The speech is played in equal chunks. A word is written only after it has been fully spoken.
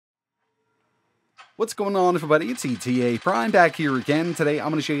What's going on, everybody? It's ETAPRIME back here again. Today I'm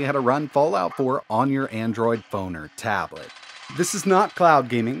going to show you how to run Fallout 4 on your Android phone or tablet. This is not cloud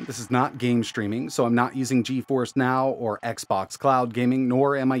gaming, this is not game streaming, so I'm not using GeForce Now or Xbox Cloud Gaming,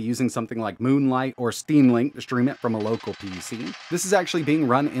 nor am I using something like Moonlight or Steam Link to stream it from a local PC. This is actually being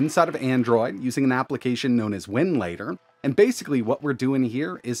run inside of Android using an application known as Winlator, and basically what we're doing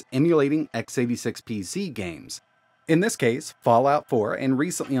here is emulating x86 PC games. In this case, Fallout 4, and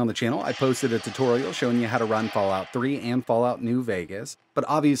recently on the channel I posted a tutorial showing you how to run Fallout 3 and Fallout New Vegas, but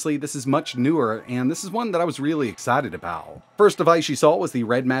obviously this is much newer, and this is one that I was really excited about. First device you saw was the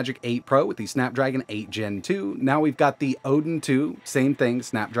Red Magic 8 Pro with the Snapdragon 8 Gen 2, now we've got the Odin 2, same thing,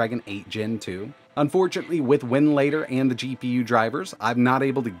 Snapdragon 8 Gen 2. Unfortunately, with Winlator and the GPU drivers, I'm not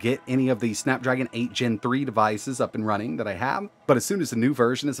able to get any of the Snapdragon 8 Gen 3 devices up and running that I have, but as soon as a new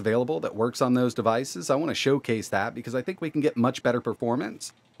version is available that works on those devices, I want to showcase that because I think we can get much better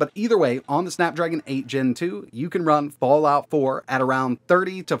performance. But either way, on the Snapdragon 8 Gen 2, you can run Fallout 4 at around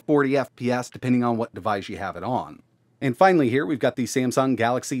 30 to 40 FPS depending on what device you have it on. And finally here, we've got the Samsung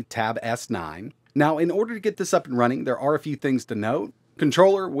Galaxy Tab S9. Now, in order to get this up and running, there are a few things to note.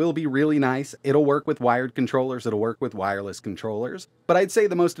 Controller will be really nice. It'll work with wired controllers, it'll work with wireless controllers. But I'd say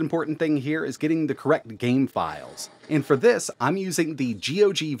the most important thing here is getting the correct game files. And for this, I'm using the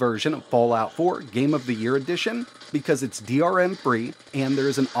GOG version of Fallout 4 Game of the Year Edition because it's DRM free and there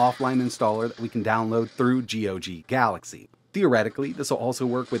is an offline installer that we can download through GOG Galaxy. Theoretically, this will also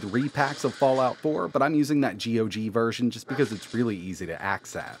work with repacks of Fallout 4, but I'm using that GOG version just because it's really easy to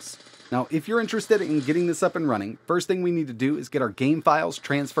access. Now, if you're interested in getting this up and running, first thing we need to do is get our game files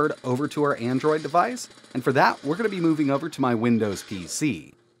transferred over to our Android device, and for that, we're going to be moving over to my Windows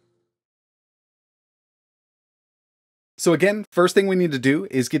PC. So again, first thing we need to do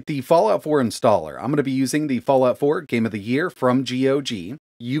is get the Fallout 4 installer. I'm going to be using the Fallout 4 Game of the Year from GOG.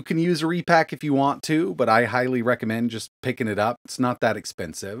 You can use a repack if you want to, but I highly recommend just picking it up. It's not that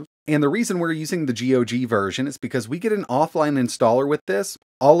expensive. And the reason we're using the GOG version is because we get an offline installer with this.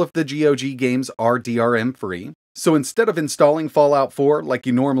 All of the GOG games are DRM free. So instead of installing Fallout 4 like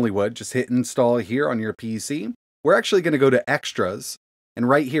you normally would, just hit install here on your PC, we're actually going to go to Extras. And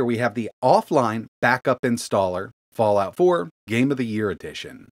right here we have the offline backup installer, Fallout 4 Game of the Year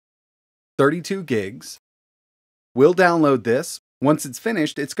Edition. 32 gigs. We'll download this. Once it's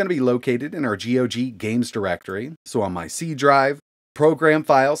finished, it's going to be located in our GOG Games directory. So on my C drive, Program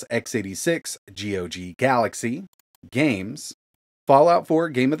Files, x86, GOG Galaxy, Games, Fallout 4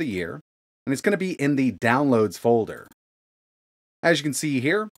 Game of the Year, and it's going to be in the Downloads folder. As you can see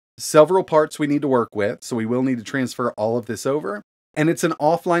here, several parts we need to work with, so we will need to transfer all of this over. And it's an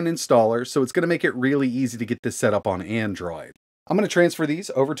offline installer, so it's going to make it really easy to get this set up on Android. I'm going to transfer these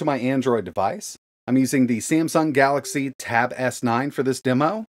over to my Android device. I'm using the Samsung Galaxy Tab S9 for this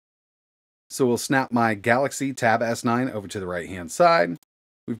demo. So we'll snap my Galaxy Tab S9 over to the right-hand side.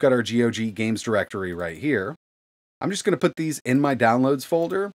 We've got our GOG Games directory right here. I'm just going to put these in my Downloads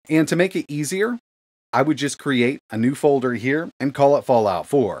folder. And to make it easier, I would just create a new folder here and call it Fallout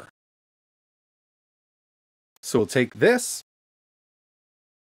 4. So we'll take this,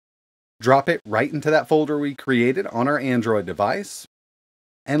 drop it right into that folder we created on our Android device,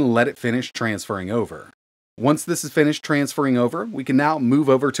 and let it finish transferring over. Once this is finished transferring over, we can now move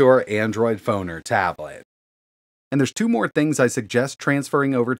over to our Android phone or tablet. And there's two more things I suggest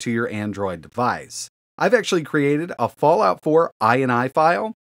transferring over to your Android device. I've actually created a Fallout 4 INI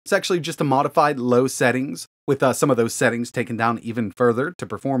file. It's actually just a modified low settings with some of those settings taken down even further to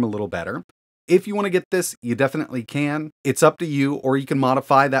perform a little better. If you want to get this, you definitely can. It's up to you, or you can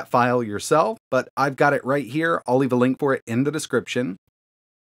modify that file yourself, but I've got it right here. I'll leave a link for it in the description.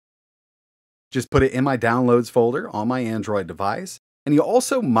 Just put it in my Downloads folder on my Android device. And you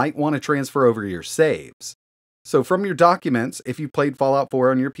also might want to transfer over your saves. So from your documents, if you played Fallout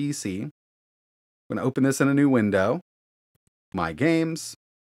 4 on your PC, I'm going to open this in a new window. My Games,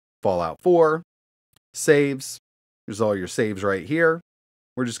 Fallout 4, Saves. There's all your saves right here.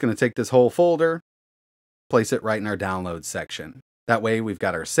 We're just going to take this whole folder, place it right in our Downloads section. That way we've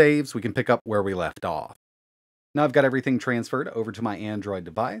got our saves, we can pick up where we left off. Now I've got everything transferred over to my Android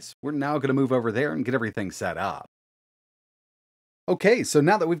device. We're now going to move over there and get everything set up. Okay, so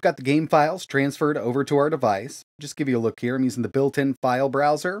now that we've got the game files transferred over to our device, just give you a look here. I'm using the built-in file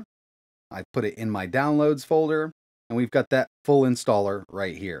browser. I put it in my Downloads folder, and we've got that full installer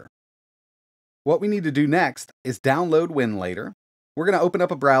right here. What we need to do next is download Winlator. We're going to open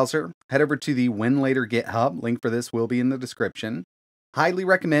up a browser, head over to the Winlator GitHub. Link for this will be in the description. Highly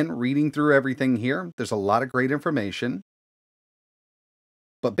recommend reading through everything here. There's a lot of great information.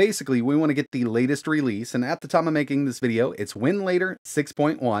 But basically, we want to get the latest release, and at the time of making this video, it's Winlator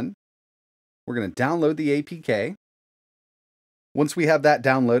 6.1. We're going to download the APK. Once we have that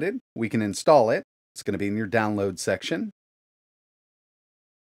downloaded, we can install it. It's going to be in your download section.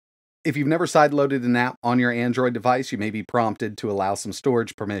 If you've never sideloaded an app on your Android device, you may be prompted to allow some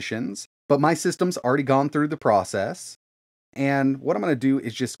storage permissions, but my system's already gone through the process. And what I'm going to do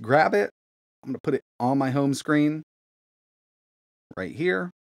is just grab it. I'm going to put it on my home screen right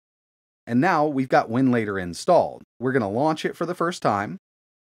here. And now we've got Winlator installed. We're going to launch it for the first time.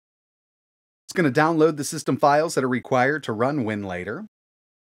 It's going to download the system files that are required to run Winlator.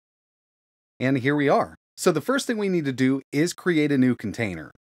 And here we are. So the first thing we need to do is create a new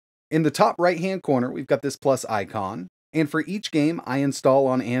container. In the top right-hand corner, we've got this plus icon. And for each game I install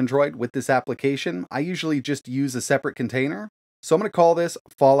on Android with this application, I usually just use a separate container. So I'm going to call this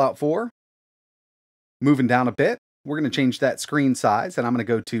Fallout 4. Moving down a bit, we're going to change that screen size, and I'm going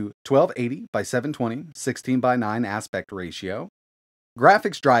to go to 1280 by 720, 16 by 9 aspect ratio.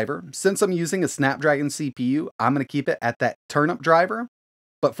 Graphics driver, since I'm using a Snapdragon CPU, I'm going to keep it at that turnip driver.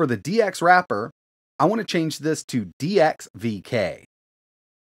 But for the DX wrapper, I want to change this to DXVK.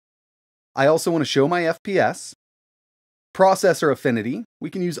 I also want to show my FPS. Processor affinity, we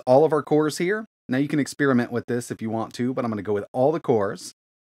can use all of our cores here. Now you can experiment with this if you want to, but I'm going to go with all the cores.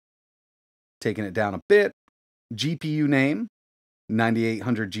 Taking it down a bit. GPU name,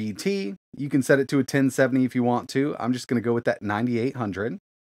 9800 GT. You can set it to a 1070 if you want to. I'm just going to go with that 9800.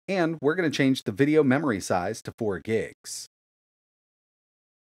 And we're going to change the video memory size to 4 gigs.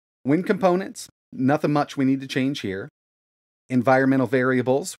 Win components, nothing much we need to change here. Environmental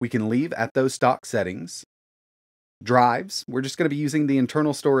variables, we can leave at those stock settings. Drives, we're just going to be using the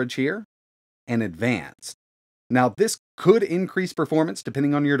internal storage here. And advanced. Now this could increase performance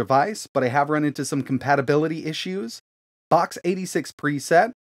depending on your device, but I have run into some compatibility issues. Box 86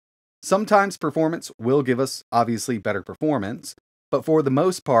 preset. Sometimes performance will give us obviously better performance, but for the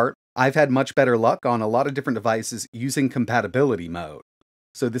most part, I've had much better luck on a lot of different devices using compatibility mode.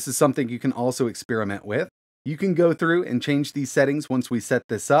 So this is something you can also experiment with. You can go through and change these settings once we set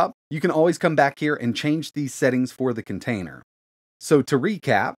this up. You can always come back here and change these settings for the container. So to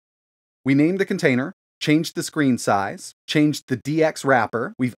recap, we named the container, changed the screen size, changed the DX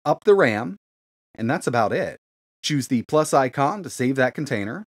wrapper, we've upped the RAM, and that's about it. Choose the plus icon to save that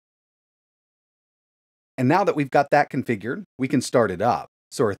container. And now that we've got that configured, we can start it up.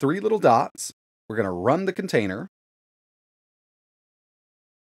 So our 3 little dots, we're going to run the container.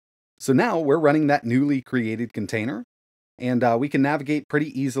 So now we're running that newly created container, and we can navigate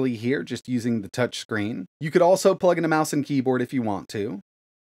pretty easily here just using the touch screen. You could also plug in a mouse and keyboard if you want to.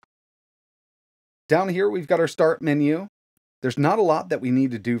 Down here, we've got our start menu. There's not a lot that we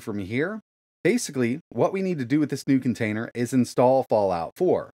need to do from here. Basically, what we need to do with this new container is install Fallout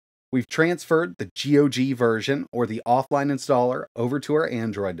 4. We've transferred the GOG version or the offline installer over to our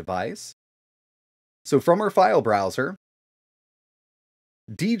Android device. So from our file browser,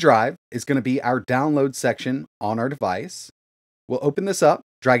 D drive is going to be our download section on our device. We'll open this up,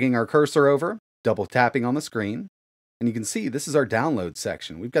 dragging our cursor over, double tapping on the screen. And you can see this is our download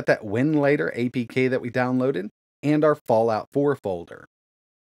section. We've got that Winlator APK that we downloaded and our Fallout 4 folder.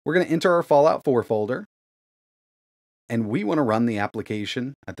 We're going to enter our Fallout 4 folder. And we want to run the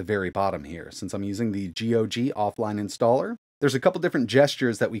application at the very bottom here. Since I'm using the GOG offline installer, there's a couple different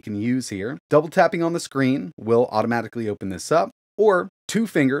gestures that we can use here. Double tapping on the screen will automatically open this up. Or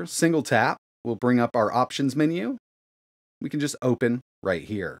 2-finger single tap will bring up our options menu. We can just open right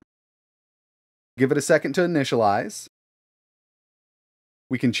here. Give it a second to initialize.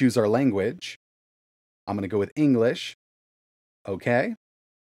 We can choose our language. I'm going to go with English. Okay.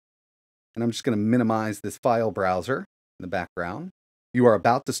 And I'm just going to minimize this file browser in the background. You are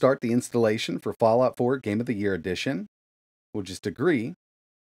about to start the installation for Fallout 4 Game of the Year Edition. We'll just agree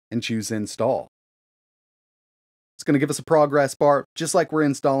and choose Install. It's going to give us a progress bar, just like we're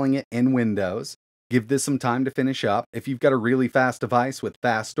installing it in Windows. Give this some time to finish up. If you've got a really fast device with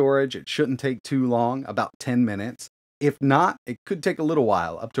fast storage, it shouldn't take too long, about 10 minutes. If not, it could take a little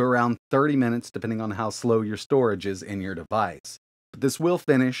while, up to around 30 minutes, depending on how slow your storage is in your device. But this will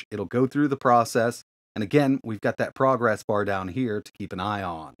finish, it'll go through the process, and again, we've got that progress bar down here to keep an eye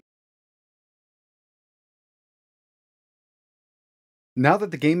on. Now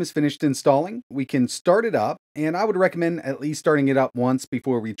that the game is finished installing, we can start it up, and I would recommend at least starting it up once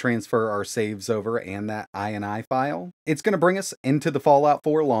before we transfer our saves over and that INI file. It's going to bring us into the Fallout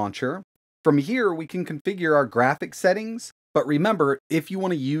 4 launcher. From here, we can configure our graphics settings, but remember, if you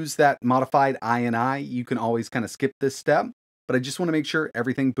want to use that modified INI, you can always kind of skip this step, but I just want to make sure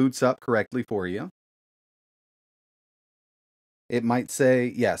everything boots up correctly for you. It might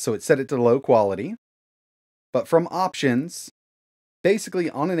say, yeah, so it set it to low quality, but from options, Basically,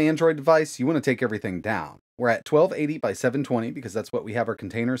 on an Android device, you want to take everything down. We're at 1280 by 720 because that's what we have our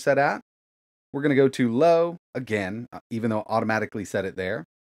container set at. We're going to go to low, again, even though it automatically set it there.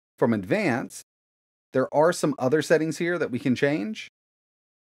 From advanced, there are some other settings here that we can change.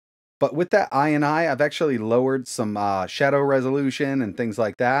 But with that INI, I've actually lowered some shadow resolution and things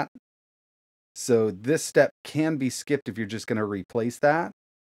like that. So this step can be skipped if you're just going to replace that.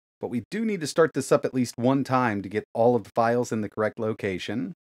 But we do need to start this up at least one time to get all of the files in the correct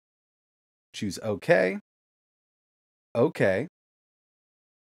location. Choose OK. OK.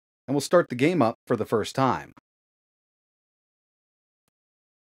 And we'll start the game up for the first time.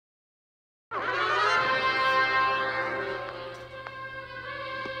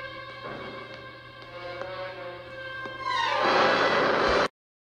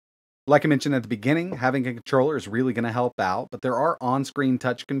 Like I mentioned at the beginning, having a controller is really going to help out, but there are on-screen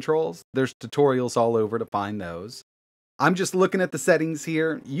touch controls. There's tutorials all over to find those. I'm just looking at the settings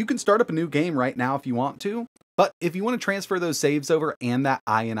here. You can start up a new game right now if you want to, but if you want to transfer those saves over and that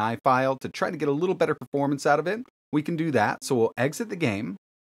INI file to try to get a little better performance out of it, we can do that. So we'll exit the game.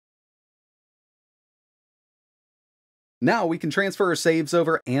 Now we can transfer our saves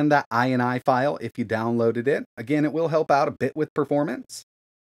over and that INI file if you downloaded it. Again, it will help out a bit with performance.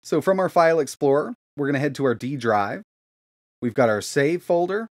 So from our File Explorer, we're going to head to our D drive. We've got our save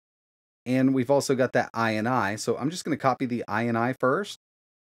folder, and we've also got that INI. So I'm just going to copy the INI first.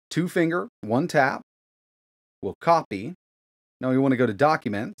 2-finger, 1 tap. We'll copy. Now we want to go to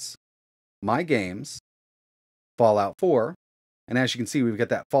Documents, My Games, Fallout 4. And as you can see, we've got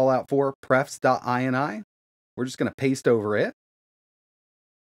that Fallout 4 prefs.ini. We're just going to paste over it.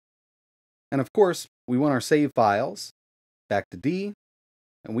 And of course, we want our save files. Back to D.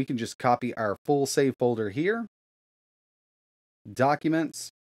 And we can just copy our full save folder here. Documents,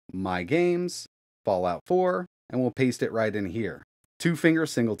 My Games, Fallout 4, and we'll paste it right in here. 2-finger,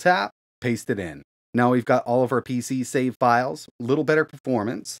 single tap, paste it in. Now we've got all of our PC save files, a little better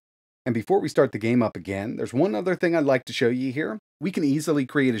performance. And before we start the game up again, there's one other thing I'd like to show you here. We can easily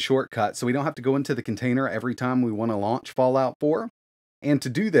create a shortcut so we don't have to go into the container every time we want to launch Fallout 4. And to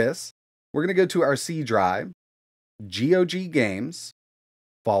do this, we're going to go to our C drive, GOG Games,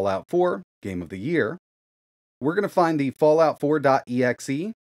 Fallout 4, Game of the Year. We're going to find the Fallout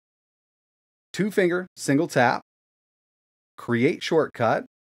 4.exe, 2-finger, single tap, create shortcut.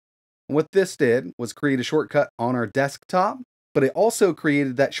 And what this did was create a shortcut on our desktop, but it also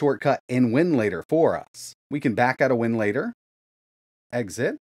created that shortcut in Winlator for us. We can back out of Winlator,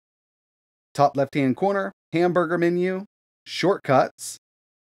 exit, top left-hand corner, hamburger menu, shortcuts,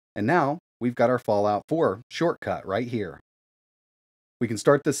 and now we've got our Fallout 4 shortcut right here. We can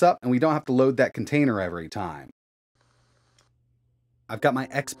start this up and we don't have to load that container every time. I've got my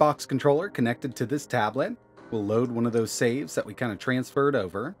Xbox controller connected to this tablet. We'll load one of those saves that we kind of transferred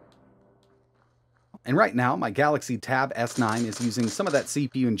over. And right now, my Galaxy Tab S9 is using some of that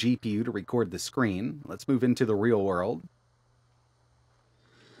CPU and GPU to record the screen. Let's move into the real world.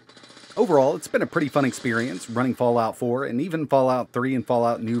 Overall, it's been a pretty fun experience running Fallout 4 and even Fallout 3 and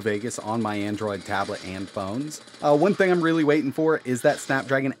Fallout New Vegas on my Android tablet and phones. One thing I'm really waiting for is that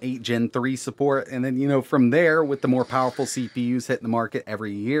Snapdragon 8 Gen 3 support, and then, from there, with the more powerful CPUs hitting the market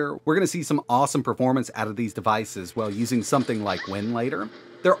every year, we're going to see some awesome performance out of these devices while using something like Winlator.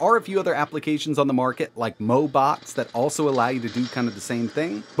 There are a few other applications on the market, like Mobots, that also allow you to do kind of the same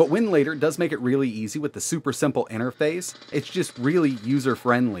thing, but Winlator does make it really easy with the super simple interface. It's just really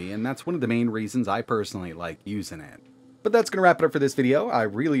user-friendly, and that's one of the main reasons I personally like using it. But that's going to wrap it up for this video. I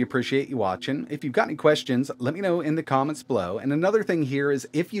really appreciate you watching. If you've got any questions, let me know in the comments below. And another thing here is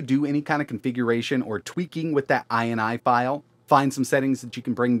if you do any kind of configuration or tweaking with that INI file, find some settings that you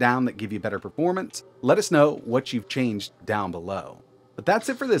can bring down that give you better performance, let us know what you've changed down below. But that's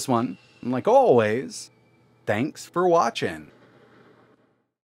it for this one, and like always, thanks for watching.